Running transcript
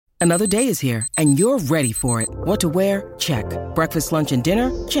Another day is here, and you're ready for it. What to wear? Check. Breakfast, lunch, and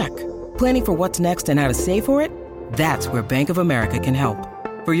dinner? Check. Planning for what's next and how to save for it? That's where Bank of America can help.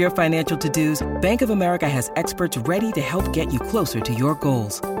 For your financial to-dos, Bank of America has experts ready to help get you closer to your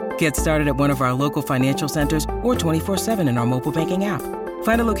goals. Get started at one of our local financial centers or 24/7 in our mobile banking app.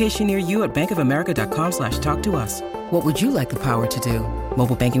 Find a location near you at bankofamerica.com/talktous. What would you like the power to do?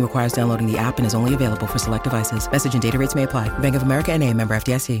 Mobile banking requires downloading the app and is only available for select devices. Message and data rates may apply. Bank of America N.A., member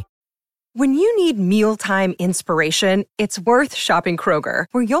FDIC. When you need mealtime inspiration, it's worth shopping Kroger,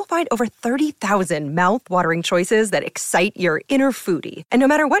 where you'll find over 30,000 mouth-watering choices that excite your inner foodie. And no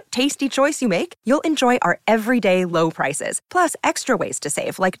matter what tasty choice you make, you'll enjoy our everyday low prices, plus extra ways to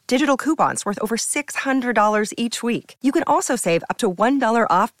save, like digital coupons worth over $600 each week. You can also save up to $1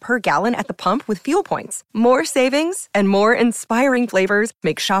 off per gallon at the pump with fuel points. More savings and more inspiring flavors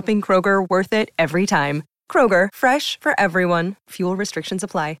make shopping Kroger worth it every time. Kroger, fresh for everyone. Fuel restrictions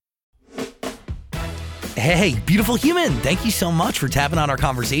apply. Hey, beautiful human. Thank you so much for tapping on our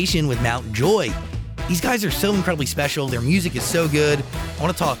conversation with Mount Joy. These guys are so incredibly special. Their music is so good. I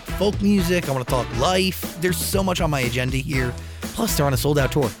want to talk folk music. I want to talk life. There's so much on my agenda here. Plus, they're on a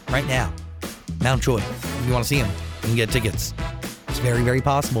sold-out tour right now. Mount Joy. If you want to see them, you can get tickets. It's very, very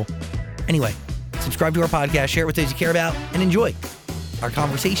possible. Anyway, subscribe to our podcast, share it with those you care about, and enjoy our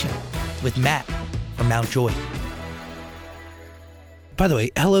conversation with Matt from Mount Joy. By the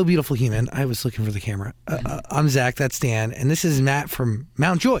way, hello, beautiful human. I was looking for the camera. I'm Zach, that's Dan, and this is Matt from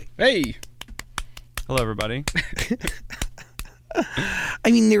Mount Joy. Hey. Hello, everybody.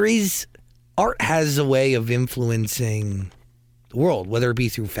 I mean, art has a way of influencing the world, whether it be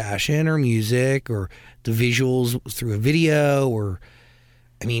through fashion or music or the visuals through a video or,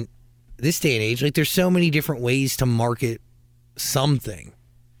 I mean, this day and age, like there's so many different ways to market something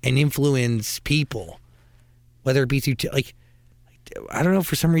and influence people, whether it be through, I don't know,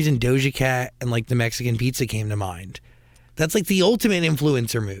 for some reason, Doja Cat and like the Mexican pizza came to mind. That's like the ultimate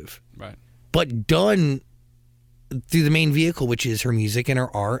influencer move. Right. But done through the main vehicle, which is her music and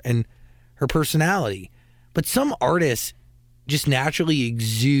her art and her personality. But some artists just naturally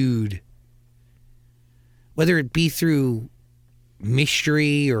exude, whether it be through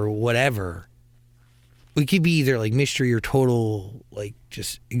mystery or whatever. It could be either like mystery or total like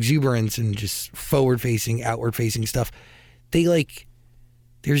just exuberance and just forward-facing, outward-facing stuff. They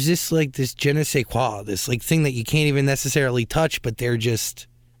there's this je ne sais quoi, this like thing that you can't even necessarily touch, but they're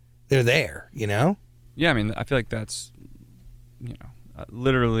there, you know? Yeah, I mean, I feel like that's,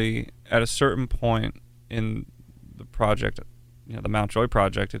 literally at a certain point in the project, the Mount Joy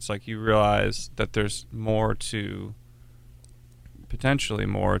project, it's like you realize that there's potentially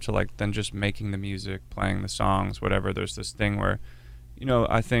more to like than just making the music, playing the songs, whatever. There's this thing where,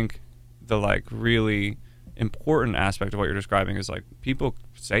 I think the like really important aspect of what you're describing is like people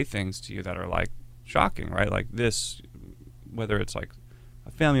say things to you that are like shocking, right? Like this, whether it's like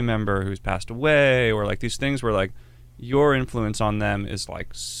a family member who's passed away or like these things where like your influence on them is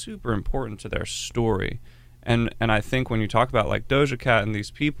like super important to their story. And I think when you talk about like Doja Cat and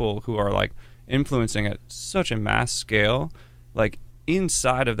these people who are like influencing at such a mass scale, like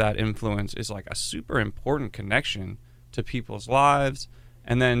inside of that influence is like a super important connection to people's lives.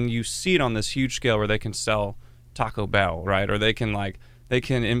 And then you see it on this huge scale where they can sell Taco Bell, right? Or they can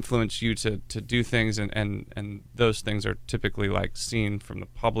influence you to do things, and those things are typically like seen from the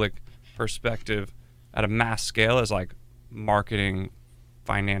public perspective at a mass scale as like marketing,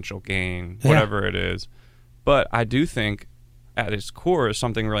 financial gain, whatever it is. But I do think at its core is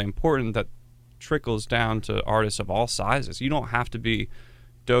something really important that trickles down to artists of all sizes. You don't have to be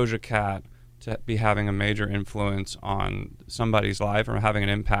Doja Cat to be having a major influence on somebody's life or having an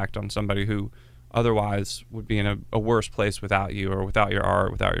impact on somebody who otherwise would be in a worse place without you or without your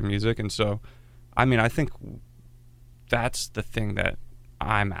art, without your music. And so, I mean, I think that's the thing that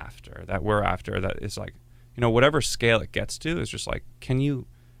I'm after, that we're after, that is like, whatever scale it gets to is just like, can you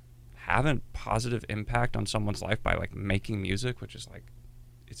have a positive impact on someone's life by like making music, which is like,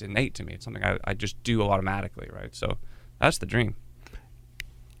 it's innate to me. It's something I just do automatically, right? So that's the dream.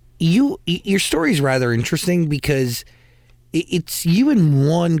 Your story is rather interesting because it's you and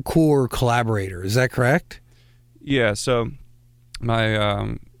one core collaborator. Is that correct? Yeah. So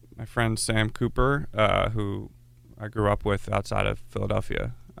my friend Sam Cooper, who I grew up with outside of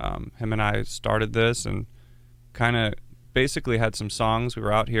Philadelphia, him and I started this and kind of basically had some songs. We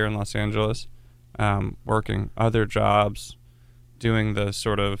were out here in Los Angeles, working other jobs, doing the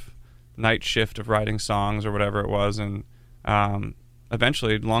sort of night shift of writing songs or whatever it was, and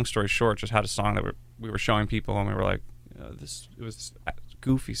eventually, long story short, just had a song that we were showing people, and we were like, it was this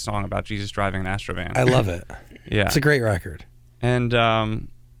goofy song about Jesus driving an Astrovan. I love it. Yeah. It's a great record. And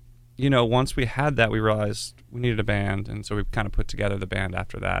once we had that, we realized we needed a band, and so we kind of put together the band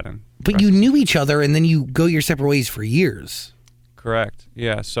after that. But you knew each other, and then you go your separate ways for years. Correct.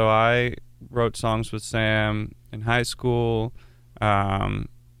 Yeah. So I wrote songs with Sam in high school, and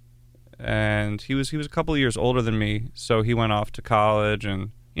he was a couple of years older than me, so he went off to college,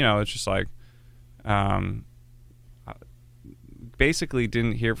 and it's just like, basically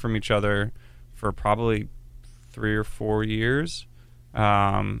didn't hear from each other for probably 3 or 4 years.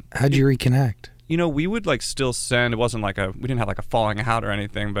 How'd you reconnect? We would like still send. It wasn't like we didn't have like a falling out or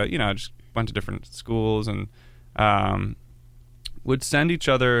anything, but just went to different schools and would send each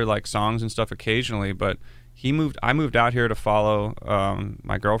other like songs and stuff occasionally. But I moved out here to follow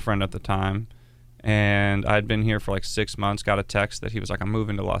my girlfriend at the time, and I'd been here for like 6 months. Got a text that he was like, I'm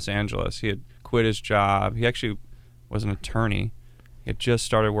moving to Los Angeles. He had quit his job. He actually was an attorney. He had just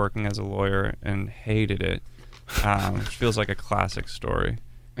started working as a lawyer and hated it. Which feels like a classic story.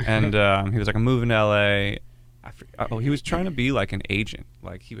 And he was like, I'm moving to LA. He was trying to be like an agent.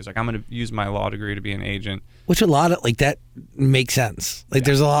 Like he was like, I'm going to use my law degree to be an agent. Which a lot of like that makes sense. Like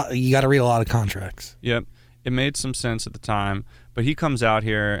there's a lot, you got to read a lot of contracts. Yep. It made some sense at the time. But he comes out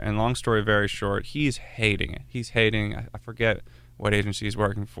here, and long story very short, he's hating it. He's hating, I forget what agency he's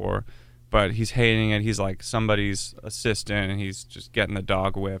working for, but he's hating it. He's like somebody's assistant, and he's just getting the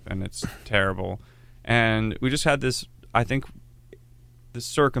dog whip, and it's terrible. And we just had this, I think the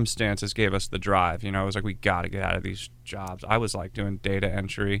circumstances gave us the drive. It was like, we got to get out of these jobs. I was like doing data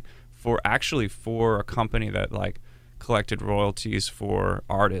entry for a company that like collected royalties for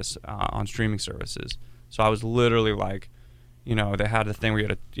artists on streaming services. So I was literally like, they had the thing where you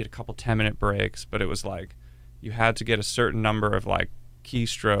had a couple 10-minute breaks, but it was like you had to get a certain number of like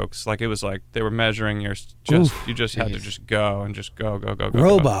keystrokes. Like it was like they were measuring you just had to just go and just go.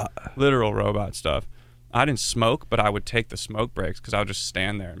 Robot. Literal robot stuff. I didn't smoke, but I would take the smoke breaks because I would just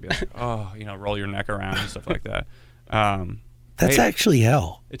stand there and be like, roll your neck around and stuff like that. That's actually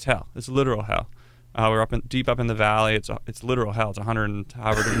hell. It's hell. It's literal hell. We're deep up in the valley. It's literal hell. It's 100 and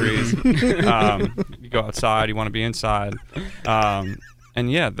however degrees. You go outside. You want to be inside. And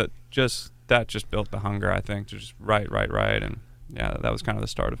yeah, that just built the hunger, I think, to just write. And yeah, that was kind of the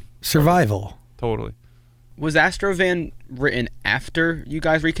start of survival. Totally. Was Astrovan written after you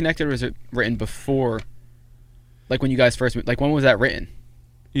guys reconnected, or was it written before? Like when you guys first, like when was that written?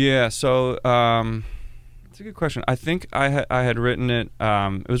 Yeah, so it's a good question. I think I had written it.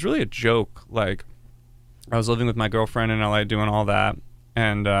 It was really a joke. Like I was living with my girlfriend in LA doing all that,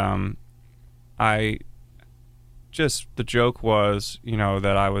 and the joke was,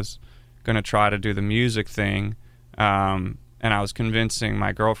 that I was gonna try to do the music thing, and I was convincing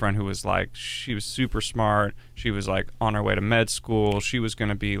my girlfriend, who was like, she was super smart. She was like on her way to med school. She was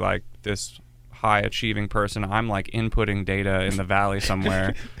gonna be like this high achieving person. I'm like inputting data in the valley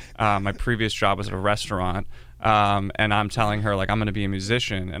somewhere. My previous job was at a restaurant, and I'm telling her like I'm gonna be a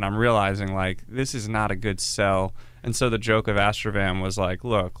musician, and I'm realizing like this is not a good sell. And so the joke of Astrovan was like,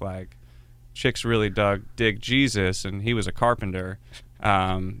 look, like chicks really dig Jesus, and he was a carpenter.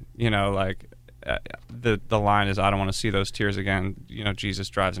 The line is, I don't want to see those tears again. Jesus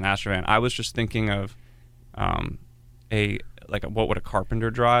drives an Astrovan. I was just thinking of what would a carpenter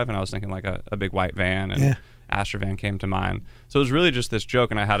drive, and I was thinking like a big white van, and Astrovan came to mind. So it was really just this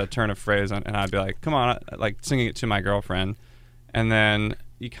joke, and I had a turn of phrase, and I'd be like, come on, like singing it to my girlfriend. And then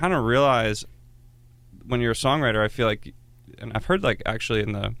you kind of realize when you're a songwriter, I feel like, and I've heard like actually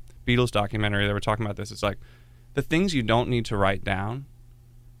in the Beatles documentary they were talking about this, it's like the things you don't need to write down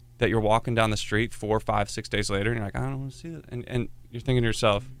that you're walking down the street 4, 5, 6 days later, and you're like, I don't want to see it, and you're thinking to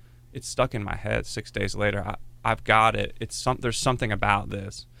yourself, it's stuck in my head 6 days later. I've got it. There's something about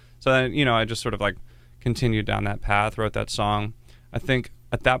this. So then, I just sort of like continued down that path, wrote that song. I think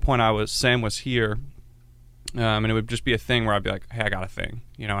at that point Sam was here, and it would just be a thing where I'd be like, hey, I got a thing,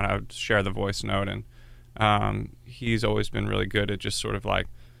 and I would share the voice note, and he's always been really good at just sort of like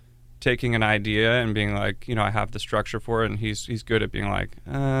taking an idea and being like, I have the structure for it, and he's good at being like,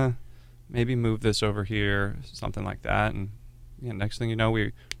 maybe move this over here, something like that. And next thing you know,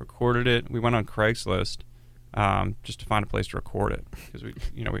 we recorded it. We went on Craigslist just to find a place to record it because we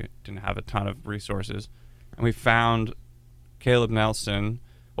didn't have a ton of resources, and we found Caleb Nelson.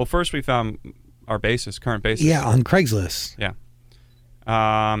 Well, first we found our current bassist. Yeah, on Craigslist. Yeah.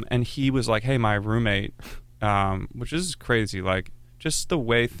 And he was like, hey, my roommate, which is crazy, like just the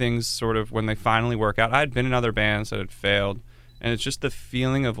way things sort of, when they finally work out. I had been in other bands that had failed, and it's just the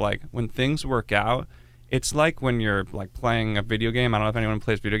feeling of like when things work out, it's like when you're like playing a video game. I don't know if anyone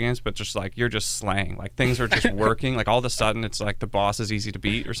plays video games, but just like you're just slaying. Like things are just working. Like all of a sudden it's like the boss is easy to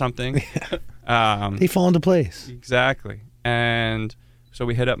beat or something. They fall into place. Exactly. And So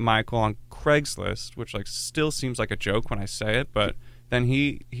we hit up Michael on Craigslist, which like still seems like a joke when I say it, but then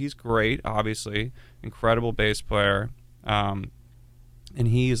he's great, obviously, incredible bass player, and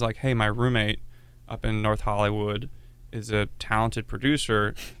he's like, hey, my roommate up in North Hollywood is a talented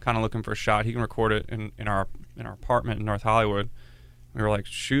producer, kind of looking for a shot. He can record it in our apartment in North Hollywood. We were like,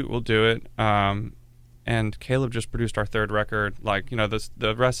 shoot, we'll do it. And Caleb just produced our third record. Like, you know,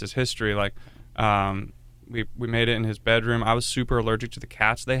 the rest is history. Like, we made it in his bedroom. I was super allergic to the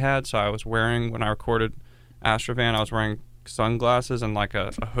cats they had, so I was wearing, when I recorded Astrovan, I was wearing sunglasses and like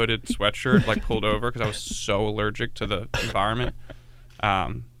a hooded sweatshirt, like pulled over because I was so allergic to the environment.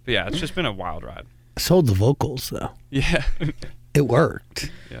 But yeah, it's just been a wild ride. Sold the vocals though. Yeah. It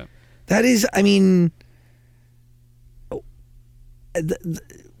worked. Yeah. That is, I mean,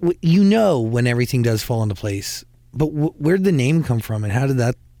 you know when everything does fall into place, but where'd the name come from and how did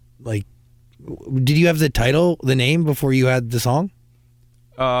that, like, did you have the title, the name, before you had the song?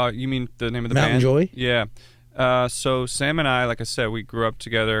 You mean the name of the Mountain band? Joy? Yeah. So Sam and I, like I said, we grew up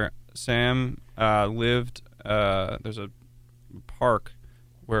together. Sam lived, there's a park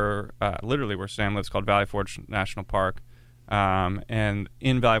where literally where Sam lives called Valley Forge National Park, and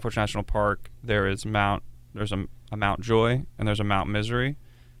in Valley Forge National Park there's a Mount Joy and there's a Mount Misery,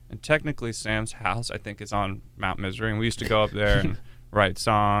 and technically Sam's house I think is on Mount Misery, and we used to go up there and write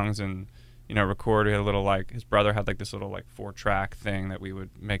songs and, you know, record. We had a little, like, his brother had like this little like 4-track thing that we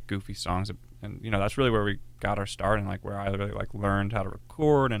would make goofy songs, and you know, that's really where we got our start and like where I really like learned how to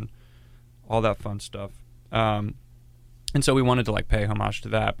record and all that fun stuff. And so we wanted to like pay homage to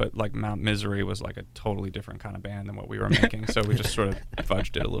that, but like Mount Misery was like a totally different kind of band than what we were making, so we just sort of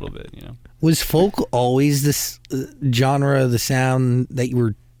fudged it a little bit, you know. Was folk always this genre, the sound that you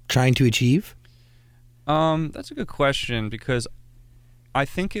were trying to achieve? That's a good question, because I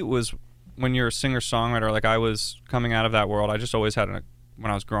think it was when you're a singer-songwriter, like I was coming out of that world. I just always had,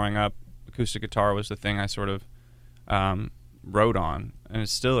 when I was growing up, acoustic guitar was the thing I sort of wrote on, and it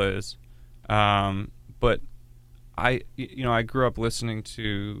still is. But I grew up listening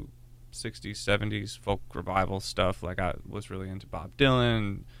to 60s, 70s folk revival stuff. Like I was really into Bob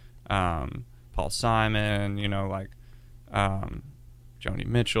Dylan, Paul Simon, you know, like Joni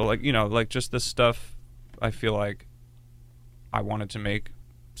Mitchell, like, you know, like just this stuff. I feel like I wanted to make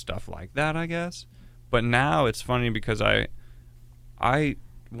stuff like that, I guess. But now it's funny because I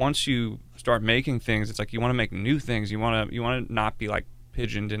once you start making things, it's like you want to make new things. You want to not be like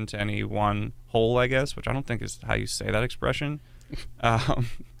pigeoned into any one hole, I guess, which I don't think is how you say that expression.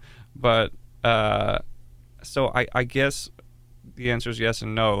 But so I guess the answer is yes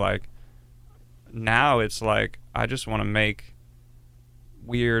and no. Like now it's like I just want to make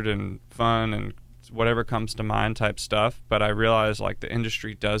weird and fun and whatever comes to mind type stuff, but I realize like the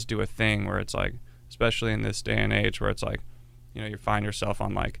industry does do a thing where it's like, especially in this day and age, where it's like, you know, you find yourself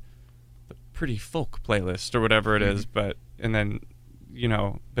on like the pretty folk playlist or whatever it is, but and then, you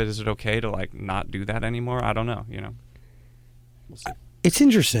know, but is it okay to like not do that anymore? I don't know, you know. We'll see. It's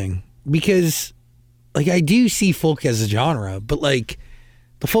interesting because like I do see folk as a genre, but like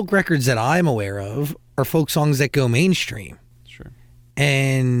the folk records that I'm aware of are folk songs that go mainstream. Sure.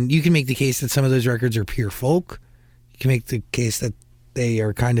 And you can make the case that some of those records are pure folk. You can make the case that they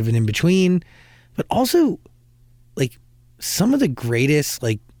are kind of an in-between. But also, like, some of the greatest,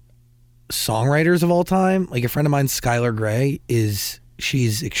 like, songwriters of all time, like a friend of mine, Skylar Grey,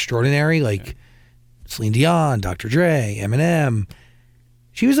 she's extraordinary. Like, Celine Dion, Dr. Dre, Eminem.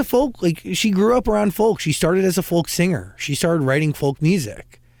 She was a folk, like, she grew up around folk. She started as a folk singer. She started writing folk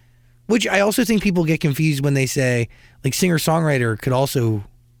music. Which I also think people get confused when they say, like, singer-songwriter could also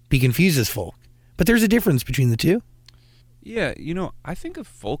be confused as folk. But there's a difference between the two. Yeah, you know, I think of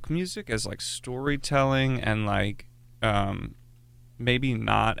folk music as, like, storytelling and, like, maybe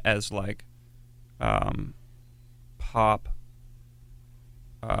not as, like, pop.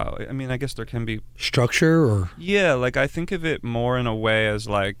 I mean, I guess there can be... structure or... Yeah, like, I think of it more in a way as,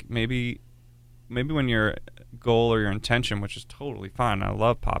 like, maybe when your goal or your intention, which is totally fine, I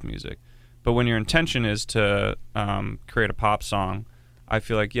love pop music, but when your intention is to create a pop song, I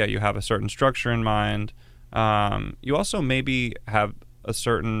feel like, yeah, you have a certain structure in mind. You also maybe have a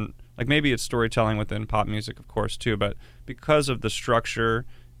certain, like, maybe it's storytelling within pop music, of course, too, but because of the structure,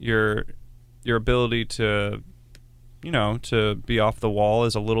 your ability to, you know, to be off the wall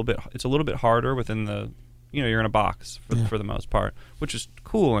is a little bit harder within the, you know, you're in a box for the most part, which is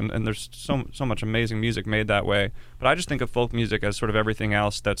cool, and there's so much amazing music made that way. But I just think of folk music as sort of everything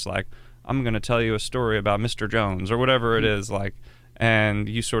else that's like, I'm going to tell you a story about Mr. Jones or whatever it is, like, and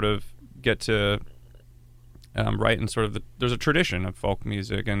you sort of get to write in sort of there's a tradition of folk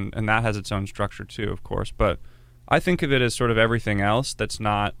music, and that has its own structure too, of course. But I think of it as sort of everything else that's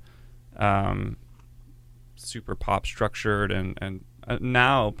not super pop structured, and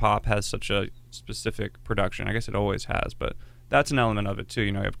now pop has such a specific production. I guess it always has, but that's an element of it too.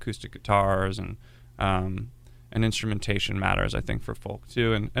 You know, you have acoustic guitars and instrumentation matters, I think, for folk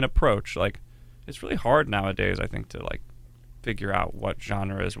too, and approach. Like, it's really hard nowadays, I think, to like figure out what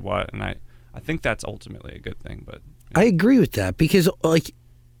genre is what, and I think that's ultimately a good thing. But I agree with that, because like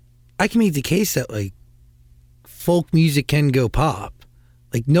I can make the case that like folk music can go pop.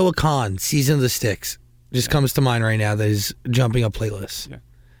 Like Noah Kahn, Season of the Sticks, just comes to mind right now, that is jumping up playlists. Yeah.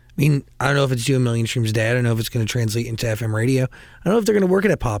 I mean, I don't know if it's doing 1 million streams a day. I don't know if it's going to translate into FM radio. I don't know if they're going to work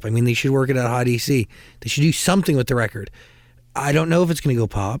it at pop. I mean, they should work it at Hot EC. They should do something with the record. I don't know if it's going to go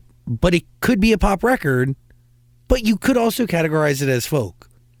pop, but it could be a pop record, but you could also categorize it as folk.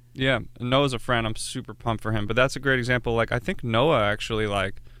 Yeah, Noah's a friend. I'm super pumped for him. But that's a great example. Like, I think Noah actually,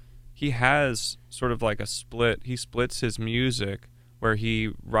 like, he has sort of like a split. He splits his music where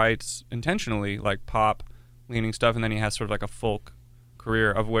he writes intentionally like pop leaning stuff, and then he has sort of like a folk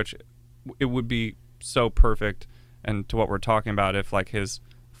career, of which it would be so perfect and to what we're talking about if like his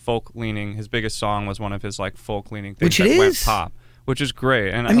folk leaning, his biggest song was one of his like folk leaning things, which that it went is pop, which is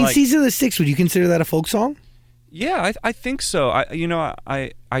great. And I mean, like, Season of the Sticks, would you consider that a folk song? Yeah, I think so. But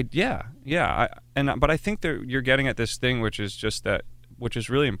I think that you're getting at this thing, which is just that, which is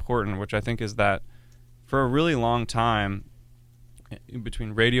really important, which I think is that for a really long time,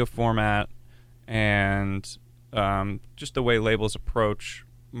 between radio format and just the way labels approach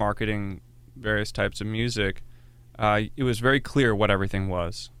marketing various types of music, it was very clear what everything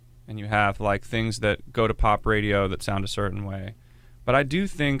was. And you have like things that go to pop radio that sound a certain way. But I do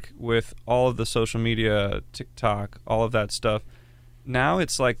think with all of the social media, TikTok, all of that stuff, now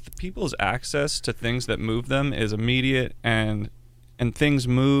it's like the people's access to things that move them is immediate, and things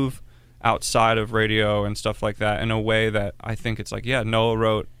move outside of radio and stuff like that in a way that I think it's like, yeah, Noah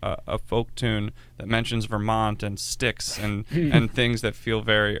wrote a folk tune that mentions Vermont and sticks and things that feel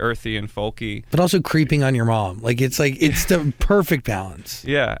very earthy and folky, but also creeping on your mom. Like it's the perfect balance.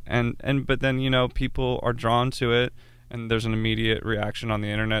 Yeah, but then, you know, people are drawn to it, and there's an immediate reaction on the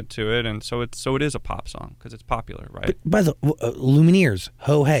internet to it, and so it is a pop song because it's popular, right? But by the Lumineers,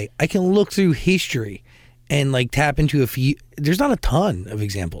 Ho Hey, I can look through history and like tap into a few. There's not a ton of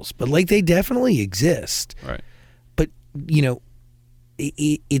examples, but like they definitely exist. Right. But you know,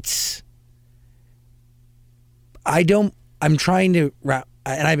 it's. I'm trying to wrap,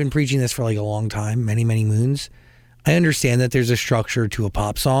 and I've been preaching this for like a long time, many moons. I understand that there's a structure to a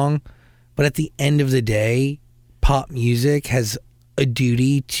pop song, but at the end of the day, pop music has a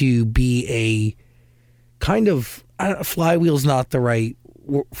duty to be a kind of, flywheel's not the right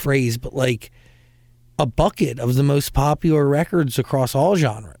phrase, but like a bucket of the most popular records across all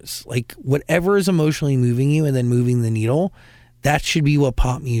genres. Like whatever is emotionally moving you and then moving the needle, that should be what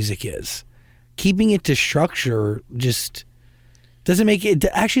pop music is. Keeping it to structure just doesn't make it,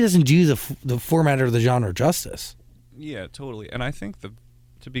 actually doesn't do the format or the genre justice. Yeah, totally. And I think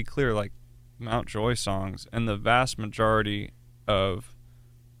to be clear, like Mountjoy songs and the vast majority of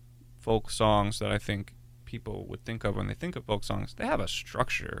folk songs that I think people would think of when they think of folk songs, they have a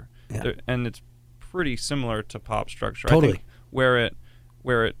structure. Yeah. And it's pretty similar to pop structure. Totally. I think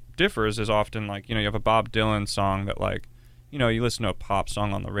where it differs is often like, you know, you have a Bob Dylan song that, like, you know, you listen to a pop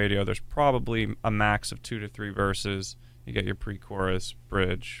song on the radio, there's probably a max of 2 to 3 verses. You get your pre-chorus,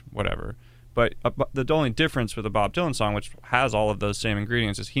 bridge, whatever. But the only difference with a Bob Dylan song, which has all of those same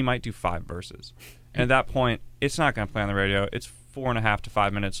ingredients, is he might do 5 verses. And at that point, it's not going to play on the radio. It's 4.5 to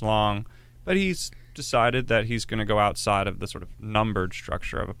 5 minutes long. But he's decided that he's going to go outside of the sort of numbered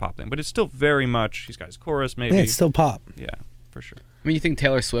structure of a pop thing. But it's still very much, he's got his chorus maybe. Yeah, it's still pop. Yeah, for sure. I mean, you think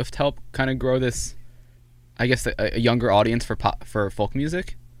Taylor Swift helped kind of grow this, I guess, a younger audience for folk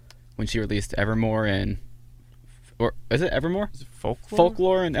music when she released Evermore and... Or is it Evermore? Is it Folklore?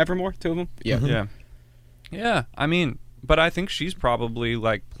 Folklore and Evermore, 2 of them? Yeah. Mm-hmm. Yeah. Yeah, I mean, but I think she's probably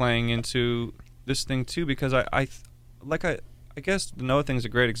like playing into this thing too, because I guess the Noah thing's a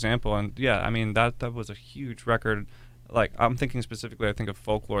great example, and yeah, I mean that was a huge record. Like, I'm thinking specifically, I think of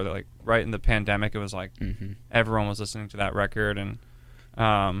Folklore, that like right in the pandemic, it was like everyone was listening to that record, and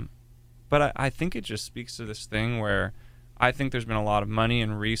but I think it just speaks to this thing where I think there's been a lot of money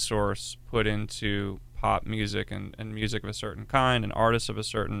and resource put into pop music and music of a certain kind and artists of a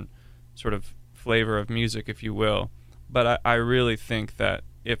certain sort of flavor of music, if you will. But I really think that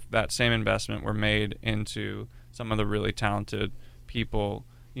if that same investment were made into some of the really talented people,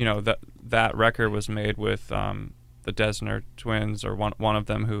 you know, that record was made with the Desner twins, or one of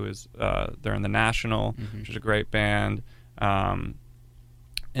them who is they're in the National, which is a great band. And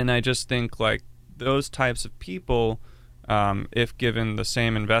I just think like those types of people, if given the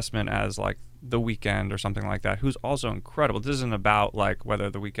same investment as like The Weeknd or something like that, who's also incredible. This isn't about like whether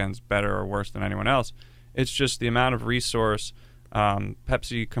The Weeknd's better or worse than anyone else. It's just the amount of resource,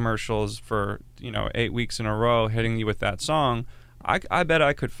 Pepsi commercials for 8 weeks in a row hitting you with that song. I bet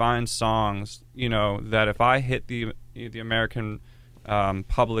I could find songs that if I hit the American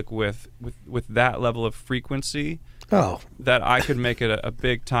public with that level of frequency, that I could make it a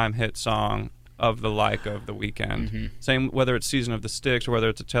big time hit song of the like of The Weeknd. Mm-hmm. Same whether it's Season of the Styx or whether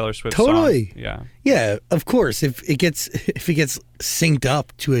it's a Taylor Swift Totally. song. Yeah, of course. If it gets synced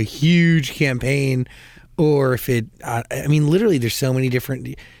up to a huge campaign, or if it literally there's so many different,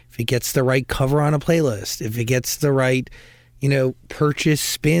 if it gets the right cover on a playlist, if it gets the right purchase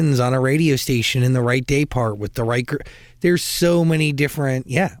spins on a radio station in the right day part with the right there's so many different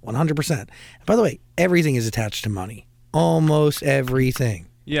 100%. By the way, everything is attached to money. Almost everything.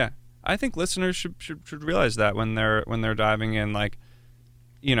 Yeah. I think listeners should realize that when they're diving in, like,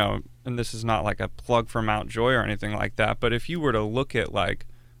 and this is not like a plug for Mount Joy or anything like that, but if you were to look at like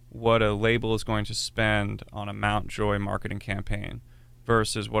what a label is going to spend on a Mount Joy marketing campaign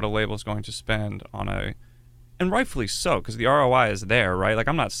versus what a label is going to spend on and rightfully so, because the ROI is there, right? Like,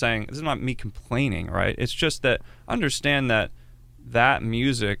 I'm not saying, this is not me complaining, right? It's just that understand that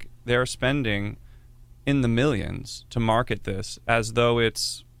music, they're spending in the millions to market this as though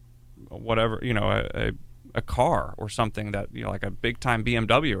it's whatever, a car or something that, like a big time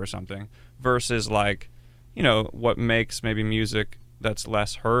BMW or something, versus like, what makes maybe music that's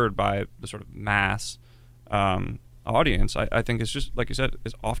less heard by the sort of mass audience, I think it's just, like you said,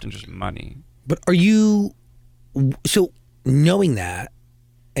 is often just money. But are you... So knowing that,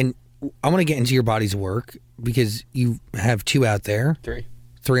 and I want to get into your body's work because you have 2 out there.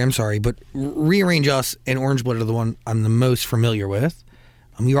 3, I'm sorry, but Rearrange Us and Orange Blood are the one I'm the most familiar with.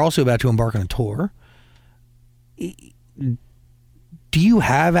 You're also about to embark on a tour. Do you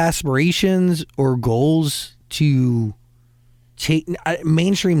have aspirations or goals to take...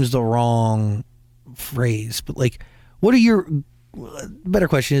 mainstream is the wrong phrase, but like, what are your... better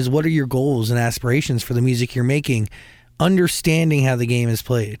question is, what are your goals and aspirations for the music you're making, understanding how the game is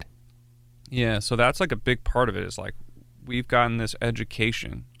played? Yeah, so that's like a big part of it, is like we've gotten this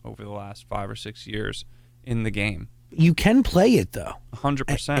education over the last 5 or 6 years in the game. You can play it though.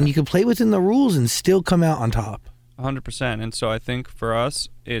 100%. And you can play within the rules and still come out on top. 100%. And so I think for us,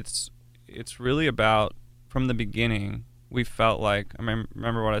 it's really about, from the beginning, we felt like, I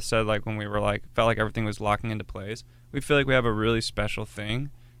remember what I said, like when we were like, felt like everything was locking into place. We feel like we have a really special thing,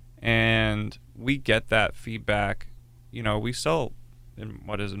 and we get that feedback. We sell, in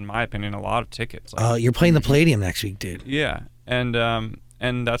what is, in my opinion, a lot of tickets. Like, you're playing the Palladium next week, dude. Yeah, and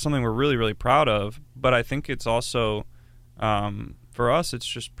that's something we're really, really proud of. But I think it's also, for us, it's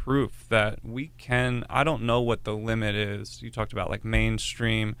just proof that we can. I don't know what the limit is. You talked about like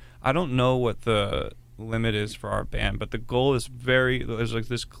mainstream. I don't know what the limit is for our band, but the goal is there's like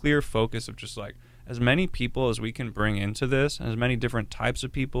this clear focus of just like, as many people as we can bring into this, as many different types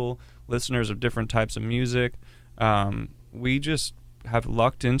of people, listeners of different types of music. We just have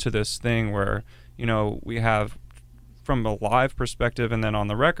lucked into this thing where, we have, from a live perspective and then on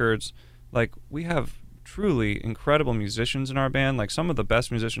the records, like, we have truly incredible musicians in our band. Like, some of the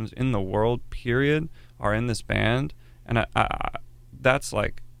best musicians in the world, period, are in this band. And I that's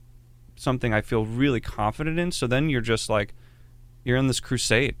like something I feel really confident in. So then you're just like, you're in this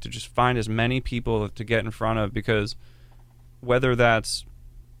crusade to just find as many people to get in front of, because whether that's,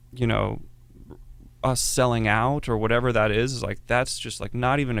 us selling out or whatever that is like, that's just like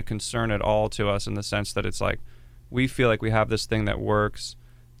not even a concern at all to us, in the sense that it's like, we feel like we have this thing that works,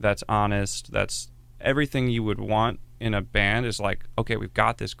 that's honest, that's everything you would want in a band. Is like, okay, we've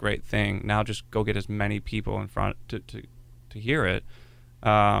got this great thing, now just go get as many people in front to hear it.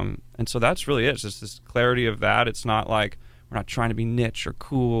 And so that's really it. It's just this clarity of that. It's not like, we're not trying to be niche or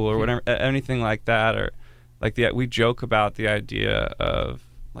cool or whatever, anything like that. Or like we joke about the idea of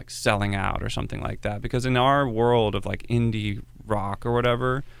like selling out or something like that, because in our world of like indie rock or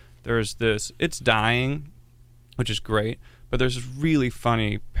whatever, there's this, it's dying, which is great, but there's this really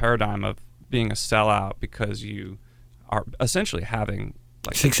funny paradigm of being a sellout because you are essentially having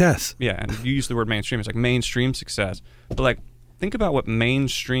like success. Yeah, and you use the word mainstream. It's like mainstream success, but like, think about what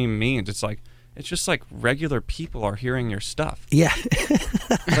mainstream means. It's just like regular people are hearing your stuff. Yeah.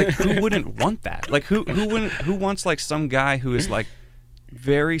 Like, who wouldn't want that? Like, who wants like some guy who is like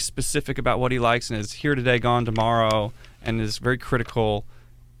very specific about what he likes and is here today, gone tomorrow, and is very critical?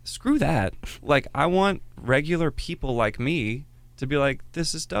 Screw that. Like, I want regular people like me to be like,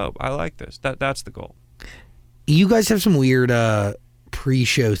 this is dope, I like this. That's the goal. You guys have some weird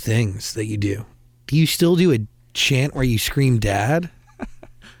pre-show things that you do. Do you still do a chant where you scream "Dad"?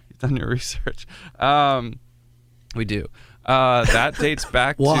 You've done your research. We do. That dates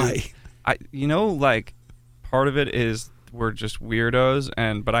back Why? to like part of it is we're just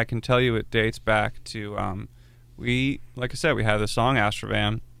weirdos, but I can tell you it dates back to like I said, we have the song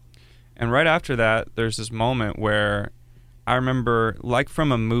Astrovan, and right after that there's this moment where I remember, like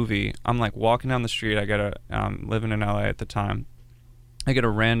from a movie, I'm like walking down the street. I get living in LA at the time. I get a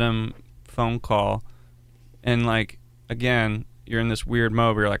random phone call, and like again, you're in this weird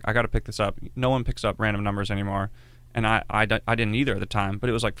mode where you're like, I got to pick this up. No one picks up random numbers anymore, and I didn't either at the time. But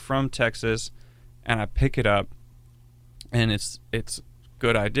it was like from Texas, and I pick it up, and it's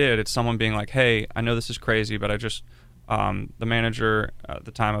good I did. It's someone being like, hey, I know this is crazy, but I just the manager at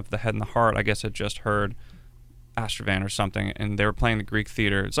the time of the Head and the Heart, I guess, had just heard Astrovan or something, and they were playing the Greek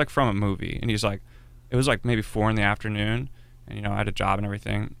Theater. It's like from a movie, and he's like, it was like maybe 4 p.m, and I had a job and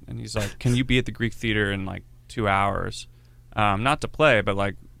everything, and he's like, can you be at the Greek Theater in like 2 hours, not to play, but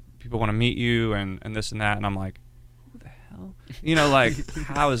like people want to meet you and this and that, and I'm like, who the hell, like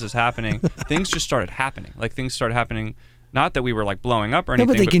how is this happening? Things just started happening. Like things started happening, not that we were like blowing up or anything,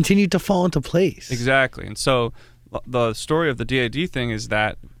 No, but they continued to fall into place. Exactly. And so the story of the DAD thing is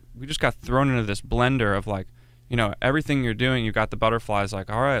that we just got thrown into this blender of like, everything you're doing, you got the butterflies, like,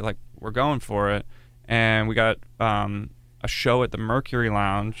 all right, like we're going for it. And we got a show at the Mercury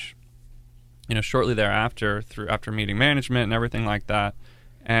Lounge, shortly thereafter, after meeting management and everything like that.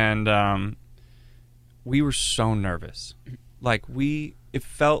 And we were so nervous. Like it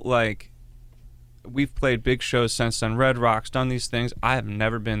felt like we've played big shows since then, Red Rocks, done these things. I have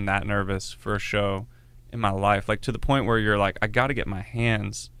never been that nervous for a show in my life, like to the point where you're like, I got to get my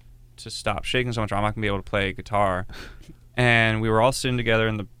hands to stop shaking so much, or I'm not gonna be able to play guitar. And we were all sitting together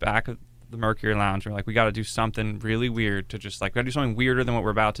in the back of the Mercury Lounge. We're like, we got to do something really weird to just like, we got to do something weirder than what we're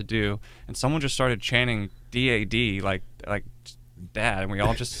about to do. And someone just started chanting DAD, like Dad, and we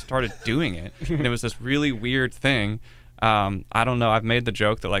all just started doing it. And it was this really weird thing. I don't know. I've made the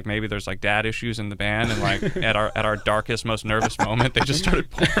joke that like maybe there's like dad issues in the band, and like at our darkest, most nervous moment, they just started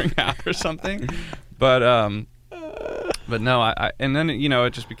pouring out or something. But no, I and then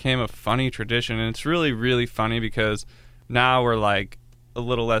it just became a funny tradition, and it's really, really funny because now we're like a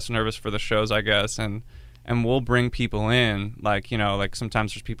little less nervous for the shows, I guess, and we'll bring people in, like like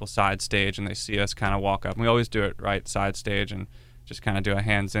sometimes there's people side stage and they see us kind of walk up, and we always do it right side stage and just kind of do a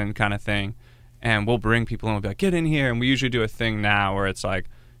hands in kind of thing, and we'll bring people in, we'll be like, get in here, and we usually do a thing now where it's like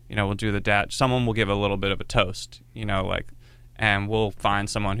we'll do the dad, someone will give a little bit of a toast, like. And we'll find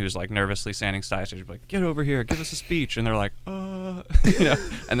someone who's like nervously standing side stage, like, get over here, give us a speech. And they're like, and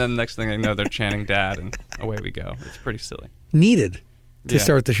then the next thing they know, they're chanting Dad, and away we go. It's pretty silly. Needed to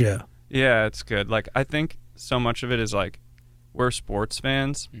start the show. Yeah, it's good. Like, I think so much of it is like, we're sports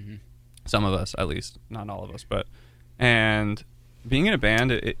fans. Mm-hmm. Some of us, at least. Not all of us, but. And being in a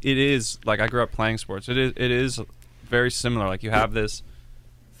band, it is, like, I grew up playing sports. It is very similar. Like, you have this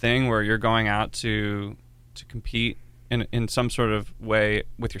thing where you're going out to compete in some sort of way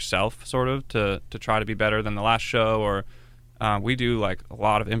with yourself, sort of, to try to be better than the last show, or we do like a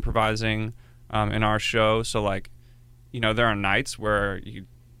lot of improvising in our show. So like, there are nights where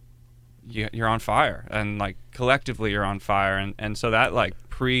you're on fire, and like collectively you're on fire, and so that like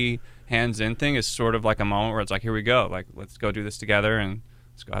hands in thing is sort of like a moment where it's like, here we go, like let's go do this together, and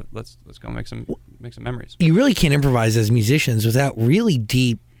let's go make some memories. You really can't improvise as musicians without really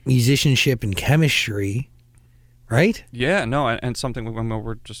deep musicianship and chemistry. Right? Yeah, no, and something when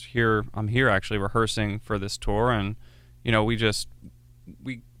we're just here, I'm here actually rehearsing for this tour, and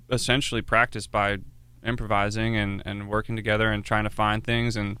we essentially practice by improvising and working together and trying to find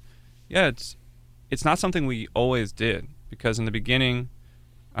things, and yeah, it's not something we always did, because in the beginning,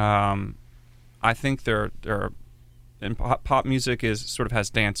 I think there are, and pop music is sort of has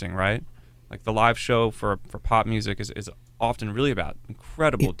dancing, right? Like the live show for pop music is often really about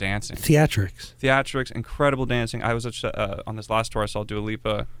incredible dancing. Theatrics, incredible dancing. I was on this last tour, I saw Dua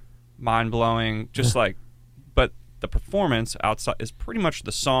Lipa, mind-blowing, just like, but the performance outside is pretty much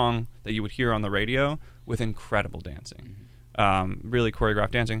the song that you would hear on the radio with incredible dancing, really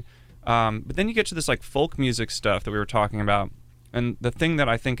choreographed dancing. But then you get to this like folk music stuff that we were talking about, and the thing that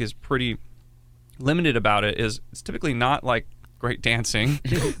I think is pretty limited about it is it's typically not like great dancing,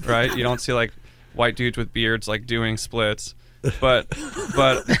 right? You don't see like white dudes with beards like doing splits, but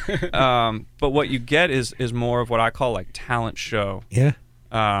what you get is more of what I call like talent show,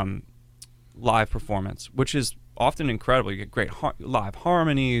 live performance, which is often incredible. You get great live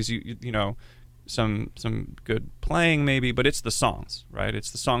harmonies, you know, some good playing maybe, but it's the songs, right?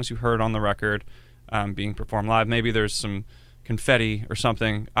 It's the songs you heard on the record being performed live. Maybe there's some confetti or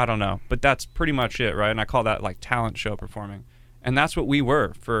something. I don't know. But that's pretty much it, right? And I call that like talent show performing. And that's what we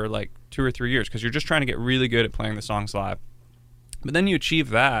were for like 2 or 3 years, because you're just trying to get really good at playing the songs live. But then you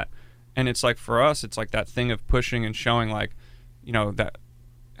achieve that, and it's like, for us, it's like that thing of pushing and showing, like, you know, that,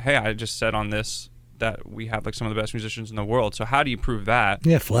 hey, I just said on this that we have like some of the best musicians in the world. So how do you prove that?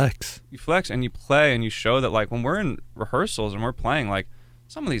 Yeah, flex. You flex and you play and you show that, like, when we're in rehearsals and we're playing, like,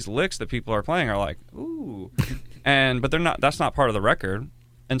 some of these licks that people are playing are like, ooh. But they're not, that's not part of the record.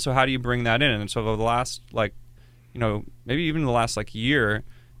 And so how do you bring that in? And so the last, like, you know, maybe even the last like year,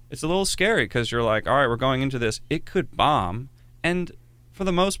 it's a little scary, because you're like, all right, we're going into this, it could bomb. And for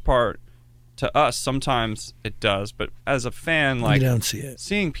the most part, to us, sometimes it does. But as a fan, like, you don't see it.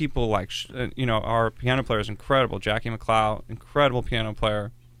 Seeing people like, you know, our piano player is incredible. Jackie McLeod, incredible piano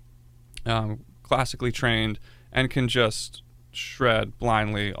player, classically trained, and can just shred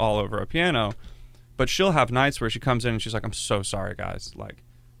blindly all over a piano. But she'll have nights where she comes in and she's like, I'm so sorry, guys. Like,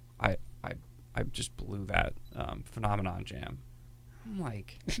 I just blew that Phenomenon jam. I'm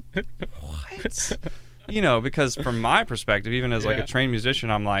like, what? You know, because from my perspective, even as like a trained musician,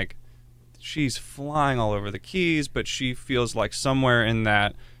 I'm like, she's flying all over the keys, but she feels like somewhere in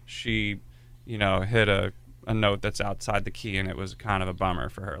that she, you know, hit a note that's outside the key, and it was kind of a bummer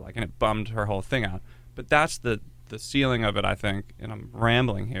for her. Like, and it bummed her whole thing out. But that's the ceiling of it, I think, and I'm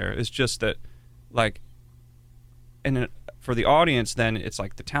rambling here, is just that, like, and for the audience, then it's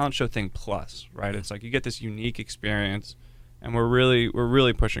like the talent show thing plus, right? It's like you get this unique experience, and we're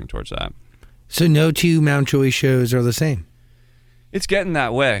really pushing towards that. So no two Mountjoy shows are the same. It's getting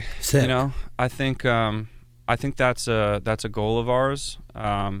that way. Sick. You know, I think that's a goal of ours,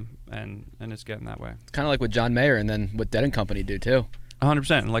 and it's getting that way. It's kind of like what John Mayer and then what Dead and Company do too.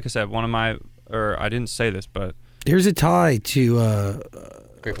 100%. And like I said, I didn't say this, but there's a tie to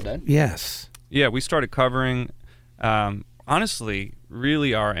Grateful Dead. Yes. Yeah, we started covering. Honestly,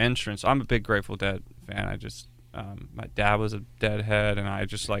 really, our entrance. I'm a big Grateful Dead fan. I just my dad was a Deadhead, and I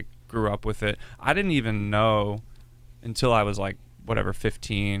just like grew up with it. I didn't even know until I was like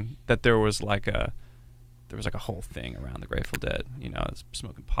 15 that there was like a whole thing around the Grateful Dead. You know,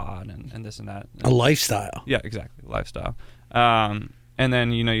 smoking pot and this and that. A lifestyle. Yeah, exactly, lifestyle. And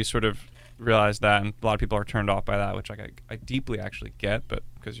then, you know, you sort of realize that, and a lot of people are turned off by that, which I deeply actually get, but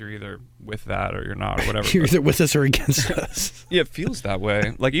because you're either with that or you're not, or whatever. You're either with us or against us. Yeah, it feels that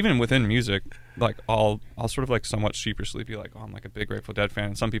way. Like, even within music, like, I'll sort of like somewhat sheepishly be like, oh, I'm like a big Grateful Dead fan,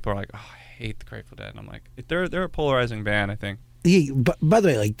 and some people are like, oh, I hate the Grateful Dead, and I'm like, they're a polarizing band, I think. Yeah, but by the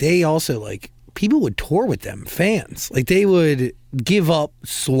way, like, they also, like, people would tour with them, fans. Like, they would give up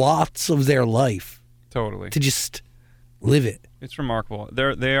swaths of their life. Totally. To just live it. It's remarkable.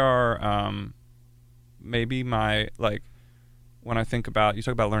 They are maybe my, like, when I think about, you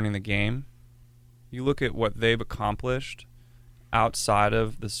talk about learning the game, you look at what they've accomplished outside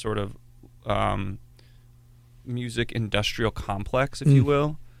of this sort of music industrial complex, if you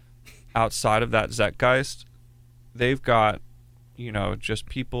will, outside of that zeitgeist, they've got, you know, just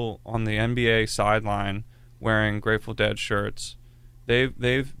people on the NBA sideline wearing Grateful Dead shirts.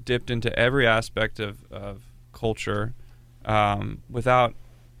 They've dipped into every aspect of culture without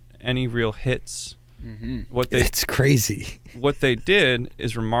any real hits. Mm-hmm. It's crazy. What they did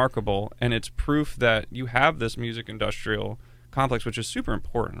is remarkable, and it's proof that you have this music industrial complex, which is super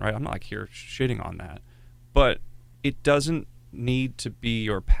important, right? I'm not like here shitting on that, but it doesn't need to be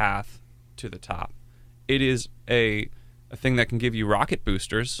your path to the top. It is a thing that can give you rocket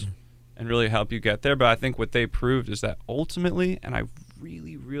boosters and really help you get there. But I think what they proved is that ultimately, and I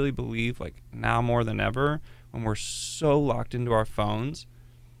really, really believe, like, now more than ever, when we're so locked into our phones,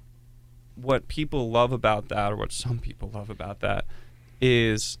 what people love about that, or what some people love about that,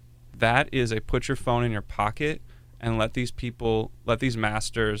 is a put your phone in your pocket and let these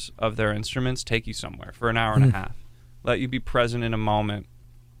masters of their instruments take you somewhere for an hour and a half. Let you be present in a moment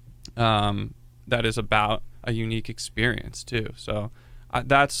that is about a unique experience too. So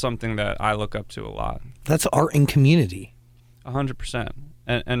that's something that I look up to a lot. That's art and community. 100%.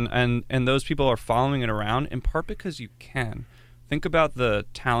 And those people are following it around in part because you can. Think about the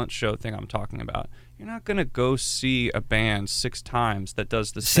talent show thing I'm talking about. You're not going to go see a band 6 times that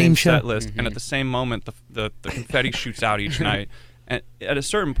does the same set list, and at the same moment the confetti shoots out each night. And at a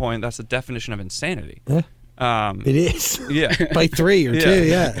certain point, that's the definition of insanity. It is. Yeah. By 3 or 2,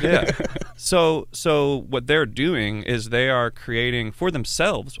 yeah. So what they're doing is they are creating for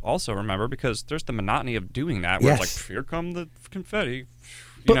themselves also, remember, because there's the monotony of doing that, where it's like, here come the confetti.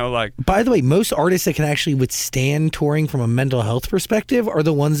 You know, like, by the way, most artists that can actually withstand touring from a mental health perspective are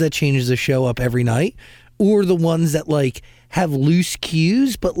the ones that change the show up every night, or the ones that like have loose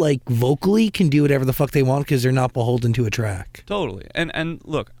cues, but like vocally can do whatever the fuck they want because they're not beholden to a track. Totally. And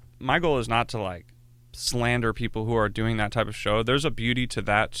look, my goal is not to like slander people who are doing that type of show. There's a beauty to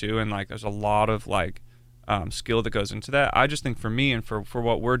that too, and like there's a lot of like skill that goes into that. I just think for me and for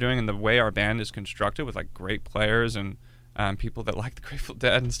what we're doing and the way our band is constructed with like great players and people that like the Grateful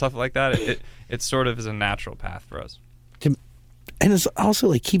Dead and stuff like that, it sort of is a natural path for us. And it's also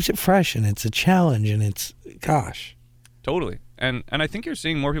like keeps it fresh, and it's a challenge, and it's gosh. Totally. And I think you're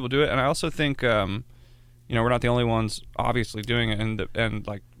seeing more people do it, and I also think we're not the only ones obviously doing it, and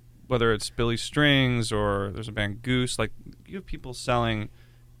like whether it's Billy Strings or there's a band Goose, like you have people selling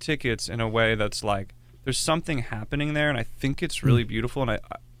tickets in a way that's like there's something happening there, and I think it's really beautiful. And I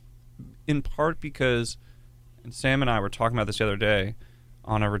in part because, and Sam and I were talking about this the other day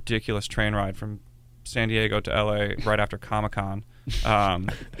on a ridiculous train ride from San Diego to LA right after Comic-Con.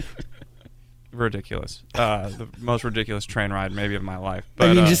 Ridiculous. The most ridiculous train ride maybe of my life. But,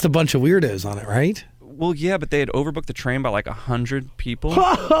 I mean, just a bunch of weirdos on it, right? Well, yeah, but they had overbooked the train by like 100 people.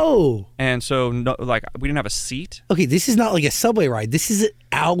 Whoa! And so, no, like, we didn't have a seat. Okay, this is not like a subway ride. This is an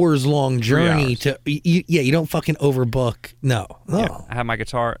hours-long journey to... you don't fucking overbook. No. Yeah, I had my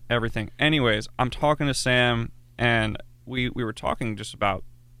guitar, everything. Anyways, I'm talking to Sam, and we were talking just about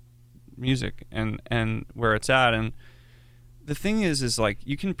music and where it's at. And the thing is like,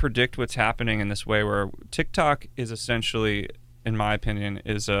 you can predict what's happening in this way where TikTok is essentially... in my opinion,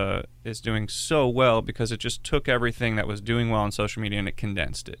 is doing so well because it just took everything that was doing well on social media and it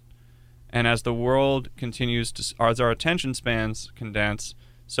condensed it. And as the world continues to, as our attention spans condense,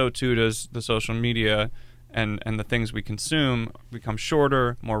 so too does the social media, and the things we consume become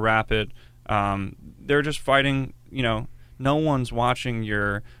shorter, more rapid. They're just fighting. No one's watching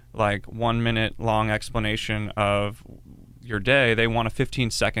your like 1 minute long explanation of your day. They want a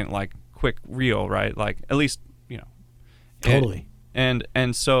 15-second like quick reel, right? Like at least. Totally.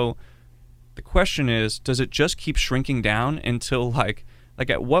 And so the question is, does it just keep shrinking down until like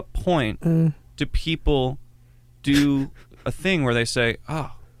at what point do people do a thing where they say,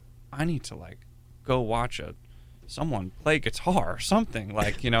 oh, I need to like go watch someone play guitar or something,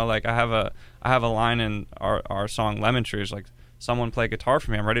 like I have a line in our song Lemon Trees, like someone play guitar for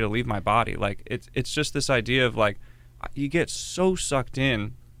me, I'm ready to leave my body. Like it's just this idea of like you get so sucked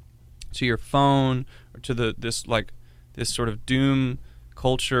in to your phone or to this sort of doom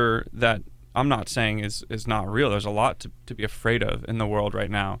culture that I'm not saying is not real. There's a lot to be afraid of in the world right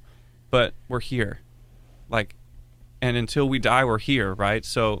now, but we're here, like, and until we die, we're here, right?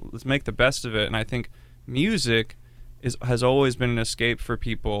 So let's make the best of it. And I think music has always been an escape for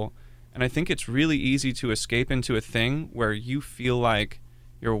people, and I think it's really easy to escape into a thing where you feel like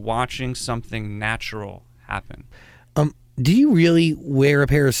you're watching something natural happen. Do you really wear a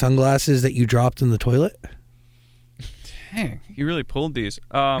pair of sunglasses that you dropped in the toilet? Dang, you really pulled these.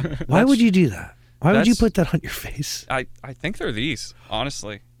 Why would you do that? Why would you put that on your face? I think they're these,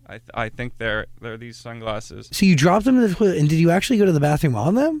 honestly. I think they're these sunglasses. So you dropped them in the toilet, and did you actually go to the bathroom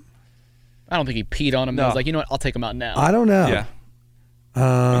on them? I don't think he peed on them. No. I was like, you know what? I'll take them out now. I don't know. Yeah.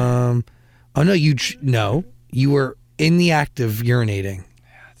 Oh no, you were in the act of urinating.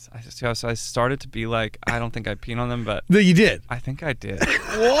 Yeah, I started to be like, I don't think I peed on them, but No, you did. I think I did. What?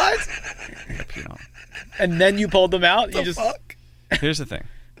 I think I peed on them. And then you pulled them out? You just Fuck? Here's the thing.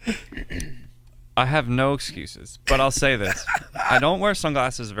 I have no excuses, but I'll say this. I don't wear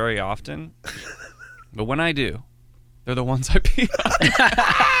sunglasses very often, but when I do, they're the ones I pee on.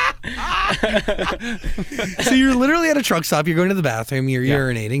 So you're literally at a truck stop, you're going to the bathroom, you're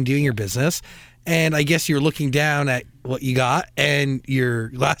urinating, doing your business, and I guess you're looking down at what you got, and your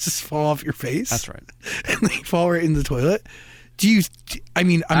glasses fall off your face. That's right. And they fall right in the toilet. I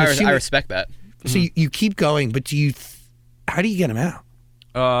respect that. So you keep going, but how do you get them out?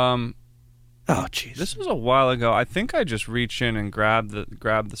 Oh, jeez. This was a while ago. I think I just reach in and grab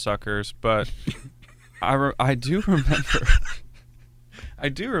the suckers, but I do remember. I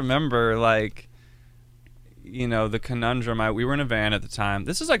do remember, like, the conundrum. We were in a van at the time.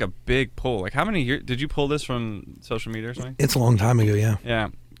 This is like a big pull. Like, how many years did you pull this from social media or something? It's a long time ago, yeah. Yeah,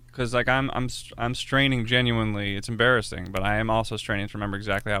 because like I'm straining genuinely. It's embarrassing, but I am also straining to remember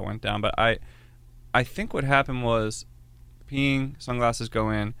exactly how it went down. But I think what happened was, peeing, sunglasses go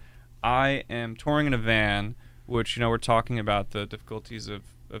in. I am touring in a van, which, we're talking about the difficulties of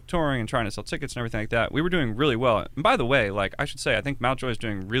touring and trying to sell tickets and everything like that. We were doing really well. And by the way, like, I should say, I think Mountjoy is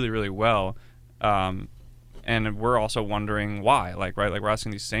doing really, really well. And we're also wondering why, like, right? Like, we're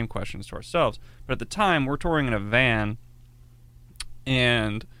asking these same questions to ourselves. But at the time, we're touring in a van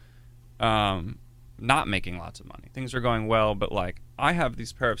and not making lots of money. Things are going well, but, like, I have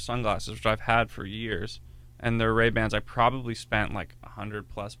these pair of sunglasses, which I've had for years. and they're Ray-Bans. I probably spent like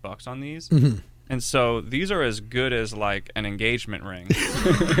 $100+ on these. Mm-hmm. And so these are as good as like an engagement ring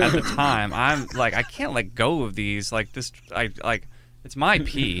at the time. I'm like, I can't let go of these. Like this, it's my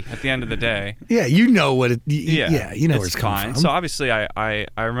pee at the end of the day. Yeah, you know what it. Yeah, you know where it's coming from. So obviously, I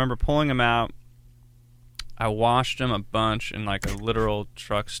remember pulling them out. I washed them a bunch in like a literal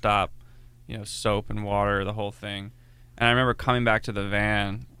truck stop, soap and water, the whole thing. And I remember coming back to the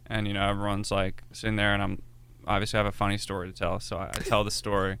van, and everyone's like sitting there, and I'm obviously I have a funny story to tell, so I tell the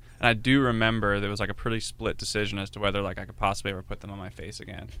story. And I do remember there was like a pretty split decision as to whether like I could possibly ever put them on my face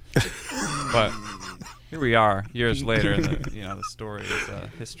again. But here we are, years later, and the story is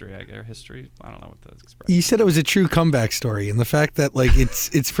history. Or history. I don't know what the expression. You said it was a true comeback story, and the fact that like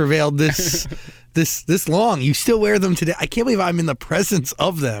it's prevailed this long, you still wear them today. I can't believe I'm in the presence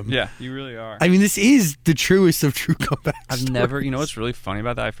of them. Yeah, you really are. I mean, this is the truest of true comebacks. I've never. What's really funny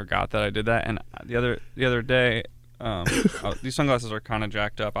about that? I forgot that I did that, and the other day. These sunglasses are kind of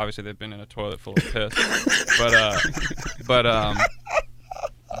jacked up. Obviously, they've been in a toilet full of piss.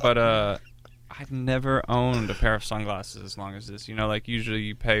 But I've never owned a pair of sunglasses as long as this. Like usually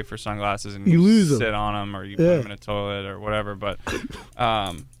you pay for sunglasses and you lose sit on them or you put them in a toilet or whatever. But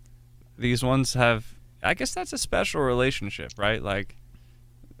these ones have. I guess that's a special relationship, right? Like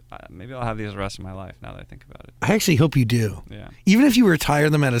maybe I'll have these the rest of my life now that I think about it. I actually hope you do. Yeah. Even if you retire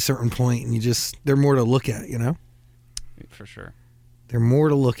them at a certain point and they're more to look at, For sure. They're more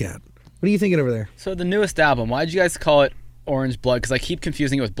to look at. What are you thinking over there? So the newest album, why did you guys call it Orange Blood? Because I keep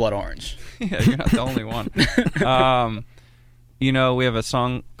confusing it with Blood Orange. Yeah, you're not the only one. We have a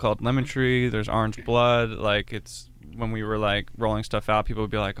song called Lemon Tree. There's Orange Blood. Like it's when we were like rolling stuff out, people would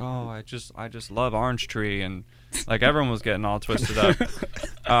be like, "Oh, I just love Orange Tree," and like everyone was getting all twisted up.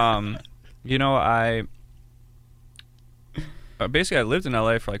 Basically I lived in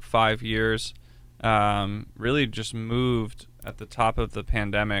LA for like 5 years. Really just moved at the top of the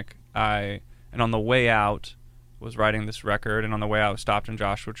pandemic. And on the way out was writing this record, and on the way out stopped in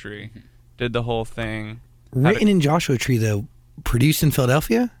Joshua Tree, did the whole thing. Written in Joshua Tree though, produced in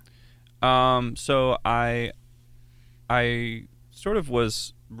Philadelphia? So I sort of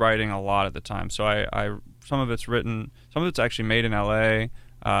was writing a lot at the time. So I some of it's written, some of it's actually made in LA,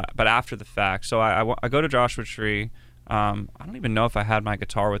 but after the fact. So I go to Joshua Tree. I don't even know if I had my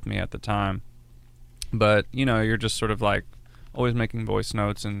guitar with me at the time. But, you're just sort of like always making voice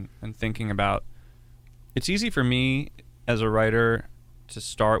notes and thinking about. It's easy for me as a writer to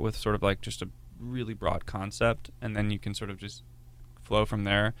start with sort of like just a really broad concept, and then you can sort of just flow from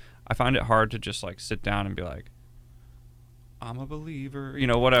there. I find it hard to just like sit down and be like, I'm a believer,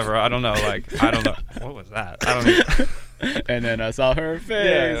 whatever. I don't know. Like, I don't know. What was that? I don't know. And then I saw her face.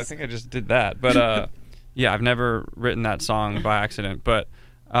 Yeah, I think I just did that. But, yeah, I've never written that song by accident. But,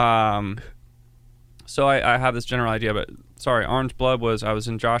 so I have this general idea, but sorry, Orange Blood was I was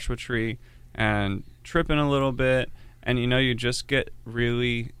in Joshua Tree and tripping a little bit, and you just get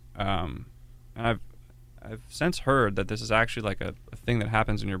really and I've since heard that this is actually like a thing that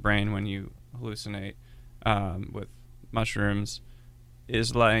happens in your brain when you hallucinate with mushrooms,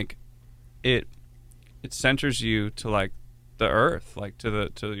 is like it centers you to like the earth, like to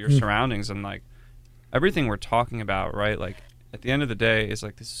your surroundings, and like everything we're talking about, right? Like at the end of the day is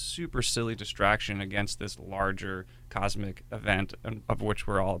like this super silly distraction against this larger cosmic event of which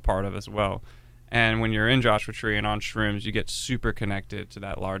we're all a part of as well. And when you're in Joshua Tree and on shrooms, you get super connected to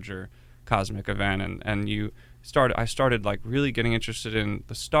that larger cosmic event. And I started like really getting interested in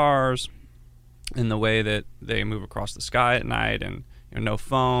the stars and the way that they move across the sky at night, and no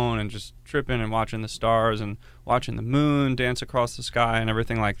phone, and just tripping and watching the stars and watching the moon dance across the sky and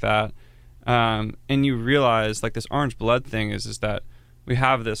everything like that. And you realize like this Orange Blood thing is that we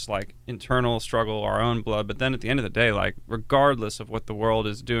have this like internal struggle, our own blood, but then at the end of the day, like regardless of what the world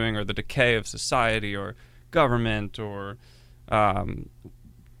is doing or the decay of society or government or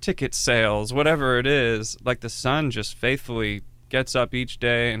ticket sales, whatever it is, like the sun just faithfully gets up each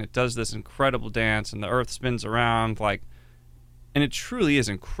day and it does this incredible dance, and the earth spins around, like, and it truly is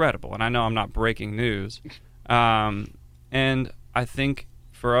incredible. And I know I'm not breaking news, and I think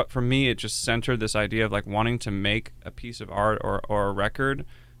for me, it just centered this idea of like wanting to make a piece of art or a record,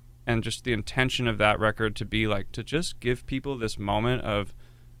 and just the intention of that record to be like to just give people this moment of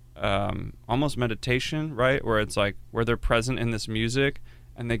almost meditation, right? Where it's like where they're present in this music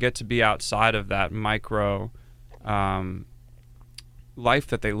and they get to be outside of that micro life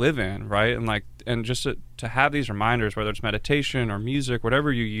that they live in, right? And just to have these reminders, whether it's meditation or music,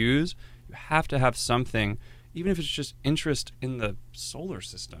 whatever you use, you have to have something. Even if it's just interest in the solar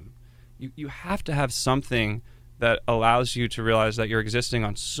system, you have to have something that allows you to realize that you're existing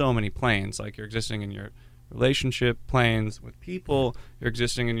on so many planes. Like you're existing in your relationship planes with people. You're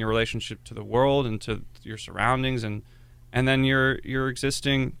existing in your relationship to the world and to your surroundings, and then you're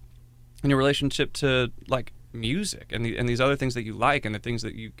existing in your relationship to like music and these other things that you like and the things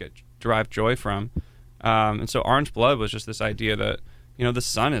that you derive joy from. And so Orange Blood was just this idea that, you know, the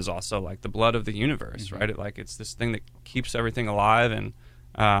sun is also like the blood of the universe, right? It's this thing that keeps everything alive, and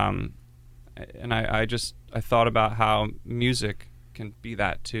I thought about how music can be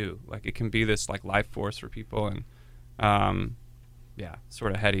that too. Like it can be this like life force for people, and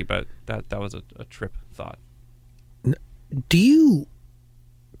sort of heady, but that was a trip thought. Do you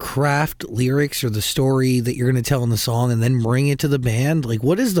craft lyrics or the story that you're going to tell in the song and then bring it to the band? Like,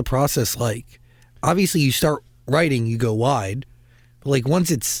 what is the process like? Obviously, you start writing, you go wide, but like once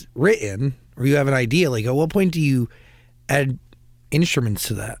it's written or you have an idea, like at what point do you add instruments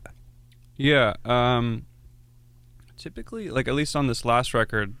to that? Yeah, typically, like at least on this last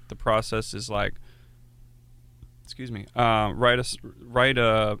record, the process is like,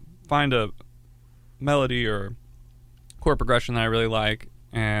 find a melody or chord progression that I really like,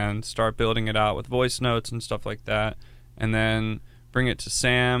 and start building it out with voice notes and stuff like that, and then bring it to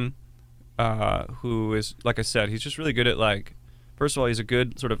Sam, who is, like I said, he's just really good at like, first of all, he's a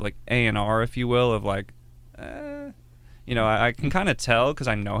good sort of like A&R, if you will, of like, you know, I can kind of tell because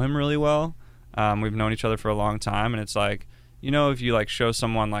I know him really well. We've known each other for a long time, and it's like, you know, if you like show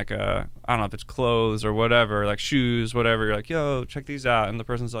someone like I don't know if it's clothes or whatever, like shoes, whatever, you're like, yo, check these out, and the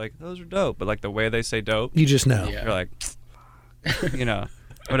person's like, those are dope, but like the way they say dope, you just know. You're like, you know,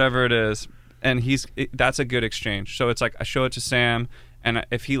 whatever it is, and that's a good exchange. So it's like I show it to Sam, and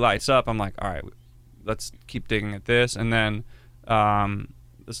if he lights up, I'm like, all right, let's keep digging at this. And then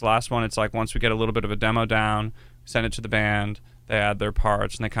this last one, it's like once we get a little bit of a demo down, send it to the band, they add their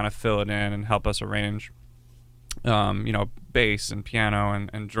parts and they kind of fill it in and help us arrange, you know, bass and piano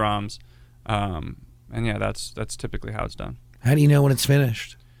and drums, and yeah, that's typically how it's done. How do you know when it's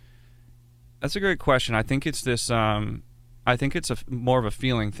finished? That's a great question. I think it's this. I think it's more of a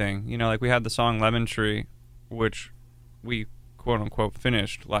feeling thing. You know, like we had the song Lemon Tree, which we quote unquote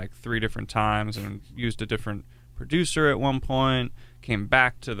finished like 3 different times and used a different producer at one point, came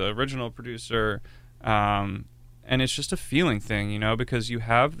back to the original producer, and it's just a feeling thing, you know, because you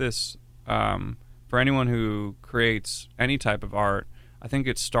have this, for anyone who creates any type of art, I think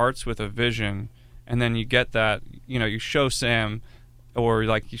it starts with a vision, and then you get that, you know, you show Sam or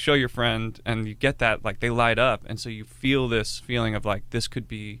like you show your friend and you get that, like they light up, and so you feel this feeling of like this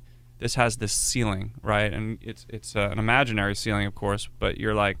has this ceiling, right? And it's an imaginary ceiling, of course, but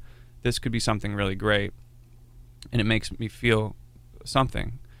you're like, this could be something really great, and it makes me feel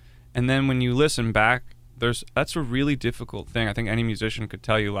something. And then when you listen back, that's a really difficult thing. I think any musician could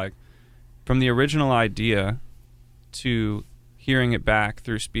tell you, like from the original idea to hearing it back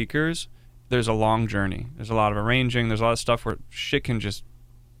through speakers, there's a long journey. There's a lot of arranging. There's a lot of stuff where shit can just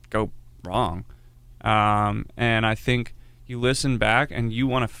go wrong. And I think you listen back and you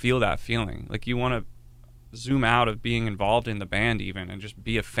want to feel that feeling. Like you want to zoom out of being involved in the band even and just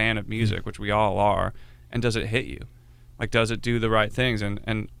be a fan of music, which we all are. And does it hit you? Like, does it do the right things?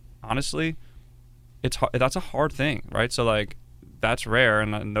 And honestly, that's a hard thing, right? So like that's rare,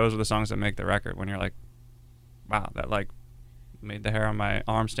 and those are the songs that make the record when you're like, wow, that like made the hair on my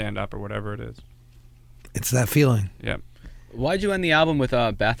arm stand up or whatever it is. It's that feeling. Yeah. Why'd you end the album with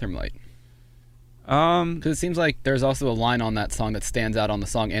Bathroom Light? Because it seems like there's also a line on that song that stands out on the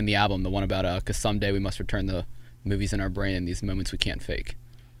song and the album, the one about because someday we must return the movies in our brain and these moments we can't fake.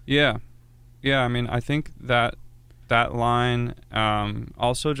 Yeah. I mean, I think that line,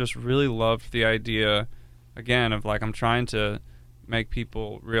 also just really loved the idea, again, of like I'm trying to make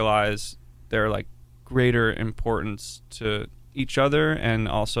people realize their like greater importance to each other and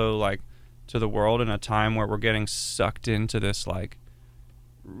also like to the world in a time where we're getting sucked into this like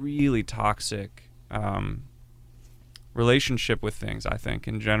really toxic relationship with things, I think,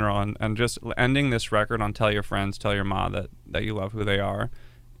 in general, and just ending this record on Tell Your Friends, Tell Your Ma that you love who they are.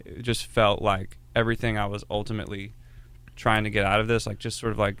 It just felt like everything I was ultimately trying to get out of this, like just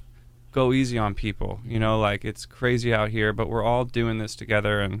sort of like go easy on people, you know, like it's crazy out here, but we're all doing this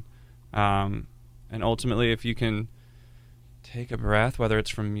together, and ultimately if you can take a breath, whether it's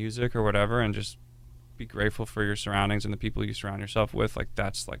from music or whatever, and just be grateful for your surroundings and the people you surround yourself with, like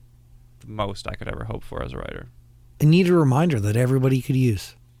that's like the most I could ever hope for as a writer. A neat reminder that everybody could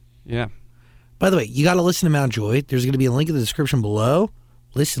use. Yeah. By the way, you got to listen to Mount Joy. There's going to be a link in the description below.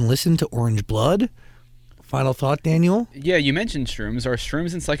 Listen to Orange Blood. Final thought, Daniel? Yeah, you mentioned shrooms. Are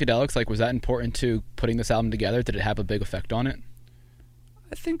shrooms and psychedelics, like, was that important to putting this album together? Did it have a big effect on it?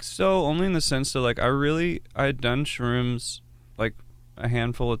 I think so, only in the sense that, like, I had done shrooms, like, a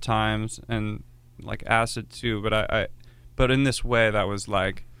handful of times, and like acid too, but in this way that was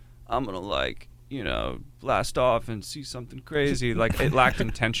like, I'm gonna like, you know, blast off and see something crazy. Like it lacked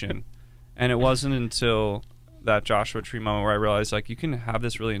intention. And it wasn't until that Joshua Tree moment where I realized like you can have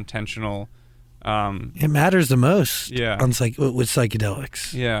this really intentional. It matters the most. Yeah. With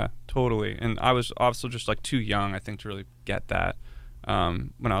psychedelics. Yeah, totally. And I was also just like too young, I think, to really get that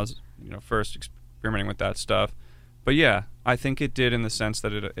when I was, you know, first experimenting with that stuff. But yeah, I think it did in the sense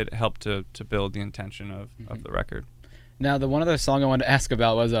that it helped to build the intention of the record. Now, the one other song I wanted to ask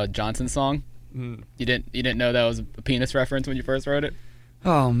about was a Johnson song. You didn't know that was a penis reference when you first wrote it?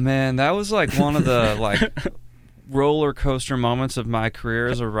 Oh man, that was like one of the like roller coaster moments of my career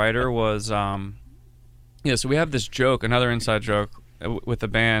as a writer was so we have this joke, another inside joke with the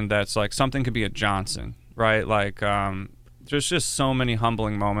band that's like something could be a Johnson, right? Like there's just so many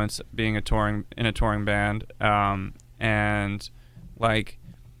humbling moments being in a touring band, and like,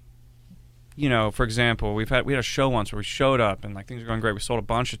 you know, for example, we had a show once where we showed up and like things were going great. We sold a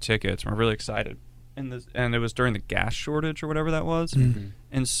bunch of tickets and we're really excited. And it was during the gas shortage or whatever that was. Mm-hmm.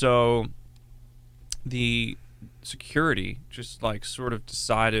 And so the security just like sort of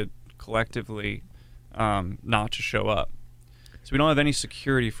decided collectively not to show up. So we don't have any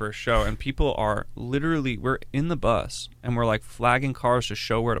security for a show, and people are literally, we're in the bus and we're like flagging cars to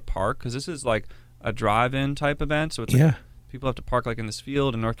show where to park, because this is like a drive-in type event. So it's like people have to park like in this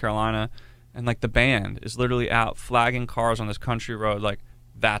field in North Carolina, and like the band is literally out flagging cars on this country road like,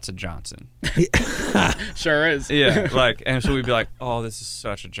 that's a Johnson. Sure is. Yeah, like, and so we'd be like, oh, this is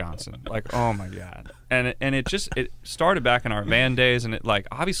such a Johnson. Like, oh my God. And it started back in our band days, and it like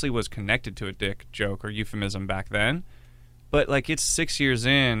obviously was connected to a dick joke or euphemism back then. But like it's 6 years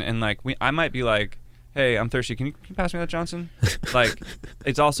in, and like I might be like, hey, I'm thirsty. Can you pass me that Johnson? Like,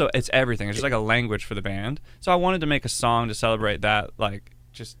 it's everything. It's just like a language for the band. So I wanted to make a song to celebrate that, like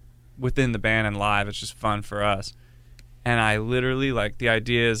just within the band and live. It's just fun for us. And I literally, like, the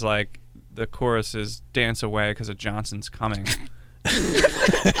idea is, like, the chorus is dance away because a Johnson's coming.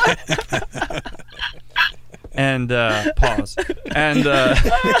 And, pause. And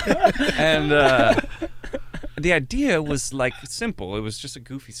the idea was, like, simple. It was just a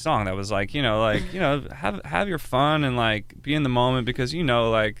goofy song that was, like, have your fun and, like, be in the moment because,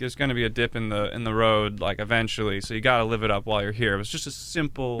 like, there's going to be a dip in the road, like, eventually. So you got to live it up while you're here. It was just a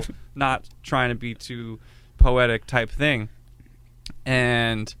simple, not trying to be too poetic type thing.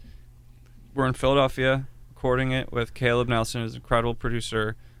 And we're in Philadelphia recording it with Caleb Nelson, who's an incredible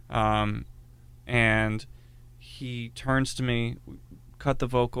producer, and he turns to me, cut the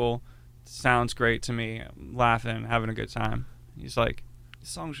vocal, sounds great to me, I'm laughing, having a good time. He's like, this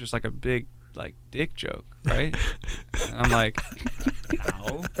song's just like a big like dick joke, right? And I'm like,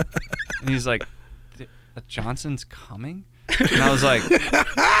 no. And he's like, a Johnson's coming? And I was like,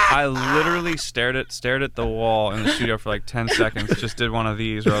 I literally stared at the wall in the studio for like 10 seconds, just did one of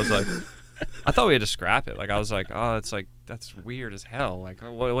these where I was like, I thought we had to scrap it. Like, I was like, oh, it's like, that's weird as hell. Like,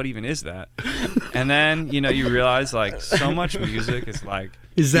 what even is that? And then, you realize like so much music is like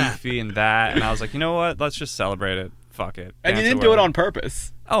goofy and that. And I was like, you know what? Let's just celebrate it. Fuck it. And you didn't do it on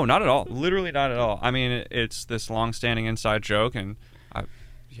purpose. Oh, not at all. Literally not at all. I mean, it's this long-standing inside joke, and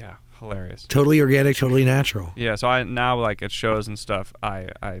hilarious. Totally organic, totally natural. Yeah, so I now, like, at shows and stuff,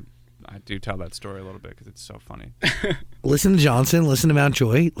 I do tell that story a little bit because it's so funny. Listen to Johnson, listen to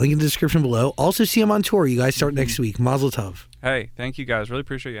Mountjoy, link in the description below. Also see him on tour. You guys start next week. Mazel tov. Hey, thank you guys. Really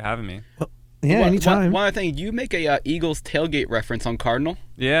appreciate you having me. Well, yeah, anytime. One other thing, you make a Eagles tailgate reference on Cardinal.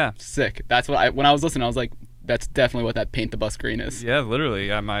 Yeah. Sick. That's what when I was listening, I was like, that's definitely what that paint the bus green is. Yeah,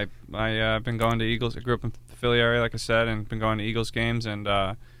 literally. I've been going to Eagles. I grew up in the Philly area, like I said, and been going to Eagles games, and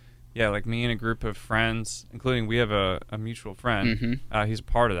yeah, like me and a group of friends, including we have a mutual friend. Mm-hmm. He's a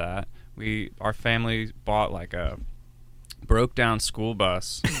part of that. Our family bought like a broke down school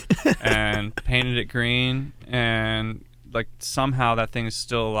bus and painted it green, and like somehow that thing is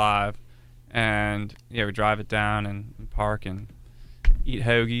still alive. And yeah, we drive it down and park and eat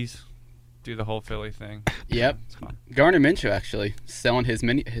hoagies, do the whole Philly thing. Yep. It's fun. Garner Minshew actually selling his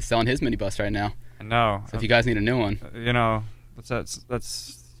mini bus right now. I know. So if you guys need a new one,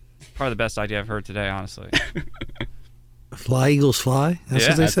 that's probably the best idea I've heard today, honestly. Fly, Eagles, fly. That's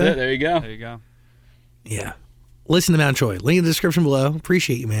what they say. It. There you go. There you go. Yeah. Listen to Mountjoy. Link in the description below.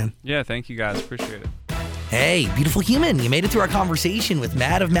 Appreciate you, man. Yeah, thank you guys. Appreciate it. Hey, beautiful human. You made it through our conversation with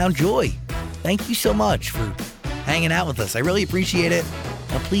Matt of Mountjoy. Thank you so much for hanging out with us. I really appreciate it.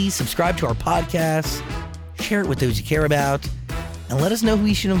 Now, please subscribe to our podcast, share it with those you care about, and let us know who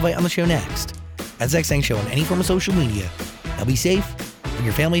you should invite on the show next. At Zexang Show on any form of social media. Now be safe, bring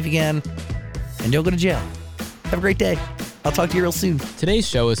your family if you can, and don't go to jail. Have a great day. I'll talk to you real soon. Today's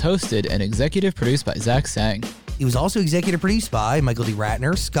show is hosted and executive produced by Zach Sang. It was also executive produced by Michael D.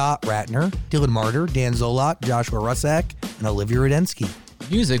 Ratner, Scott Ratner, Dylan Martyr, Dan Zolot, Joshua Rusak, and Olivia Rudensky.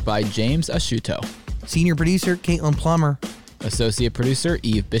 Music by James Asciuto. Senior producer, Caitlin Plummer. Associate producer,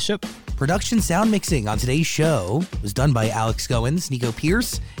 Eve Bishop. Production sound mixing on today's show was done by Alex Goins, Nico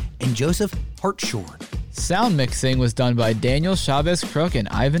Pierce, and Joseph Hartshorn. Sound mixing was done by Daniel Chavez Crook and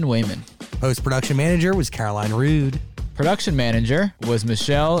Ivan Wayman. Post-production manager was Caroline Rude. Production manager was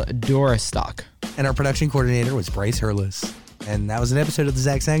Michelle Doristock. And our production coordinator was Bryce Hurlis. And that was an episode of The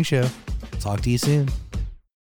Zach Sang Show. Talk to you soon.